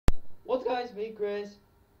guys, me Chris.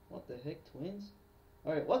 What the heck, twins?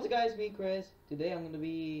 Alright, what's up guys, me Chris. Today I'm gonna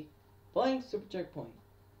be playing Super Checkpoint.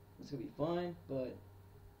 It's gonna be fun, but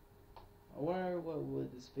I wonder what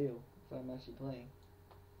would this feel if I'm actually playing.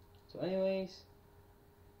 So anyways,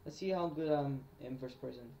 let's see how good I'm in first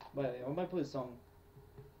person. By the way, I might put a song.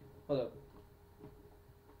 Hold up.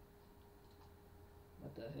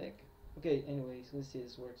 What the heck? Okay, anyways, let's see if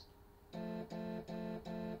this works. I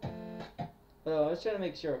was trying to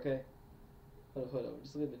make sure, okay? Hold up, I'm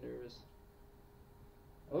just a little bit nervous.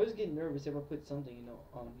 I always get nervous if I put something,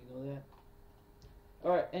 on, you know that?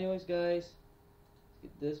 Alright, anyways guys, let's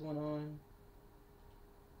get this one on.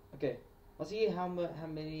 Okay, I'll see how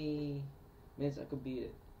many minutes I could beat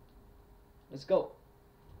it. Let's go.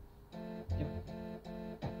 Yep.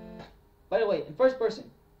 By the way, in first person.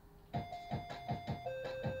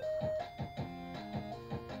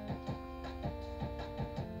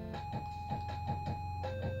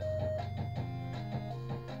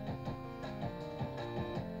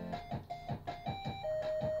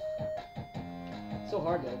 So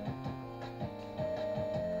hard though.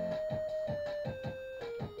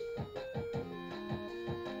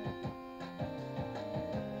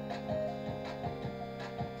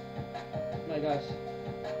 Oh my gosh.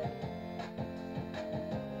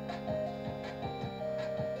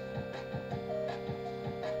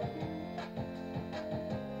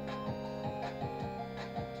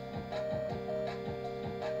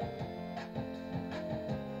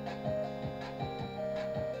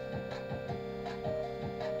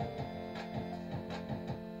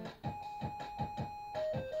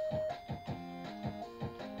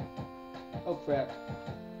 Oh crap.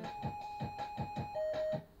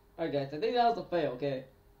 Alright guys, I think that was a fail, okay?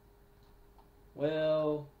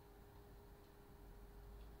 Well...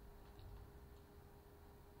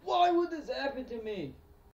 why would this happen to me?